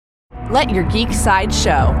Let your geek side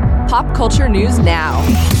show. Pop culture news now.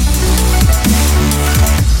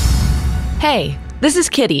 Hey, this is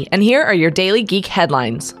Kitty, and here are your daily geek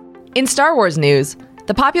headlines. In Star Wars news,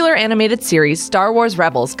 the popular animated series Star Wars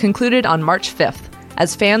Rebels concluded on March 5th,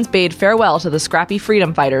 as fans bade farewell to the scrappy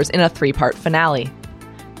freedom fighters in a 3-part finale.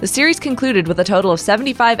 The series concluded with a total of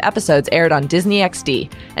 75 episodes aired on Disney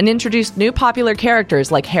XD and introduced new popular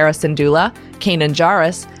characters like Hera Syndulla, Kanan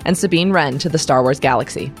Jarrus, and Sabine Wren to the Star Wars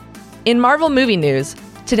galaxy. In Marvel movie news,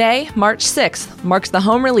 today, March 6th, marks the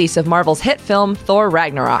home release of Marvel's hit film Thor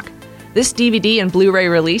Ragnarok. This DVD and Blu-ray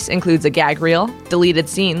release includes a gag reel, deleted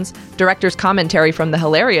scenes, director's commentary from the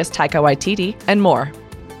hilarious Taika Waititi, and more.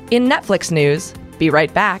 In Netflix news, be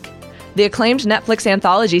right back. The acclaimed Netflix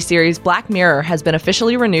anthology series Black Mirror has been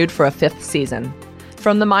officially renewed for a 5th season.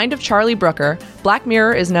 From the mind of Charlie Brooker, Black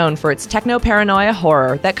Mirror is known for its techno-paranoia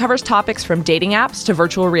horror that covers topics from dating apps to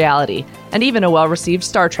virtual reality, and even a well-received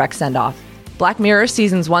Star Trek send-off. Black Mirror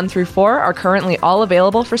Seasons 1 through 4 are currently all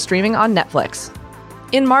available for streaming on Netflix.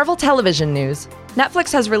 In Marvel television news,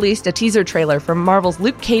 Netflix has released a teaser trailer for Marvel's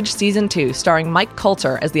Luke Cage Season 2 starring Mike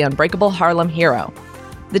Coulter as the unbreakable Harlem hero.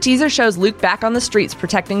 The teaser shows Luke back on the streets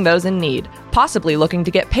protecting those in need, possibly looking to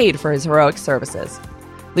get paid for his heroic services.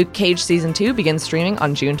 Luke Cage Season 2 begins streaming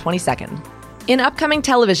on June 22nd. In upcoming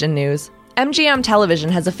television news, MGM Television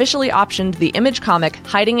has officially optioned the Image comic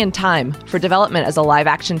Hiding in Time for development as a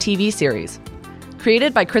live-action TV series.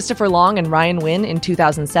 Created by Christopher Long and Ryan Wynn in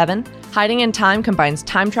 2007, Hiding in Time combines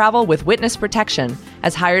time travel with witness protection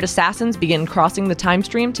as hired assassins begin crossing the time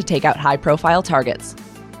stream to take out high-profile targets.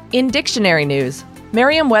 In dictionary news,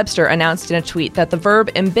 Merriam-Webster announced in a tweet that the verb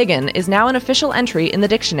embiggen is now an official entry in the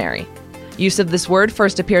dictionary. Use of this word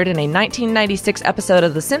first appeared in a 1996 episode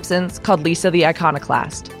of The Simpsons called Lisa the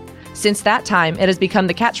Iconoclast. Since that time, it has become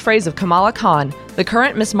the catchphrase of Kamala Khan, the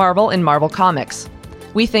current Miss Marvel in Marvel Comics.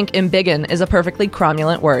 We think embiggen is a perfectly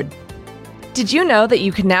cromulent word. Did you know that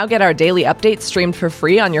you can now get our daily updates streamed for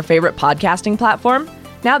free on your favorite podcasting platform?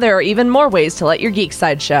 Now there are even more ways to let your geek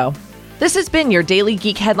side show. This has been your daily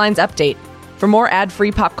Geek Headlines Update. For more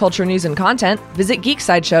ad-free pop culture news and content, visit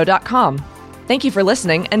geeksideshow.com. Thank you for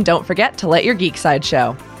listening, and don't forget to let your geek side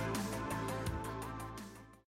show.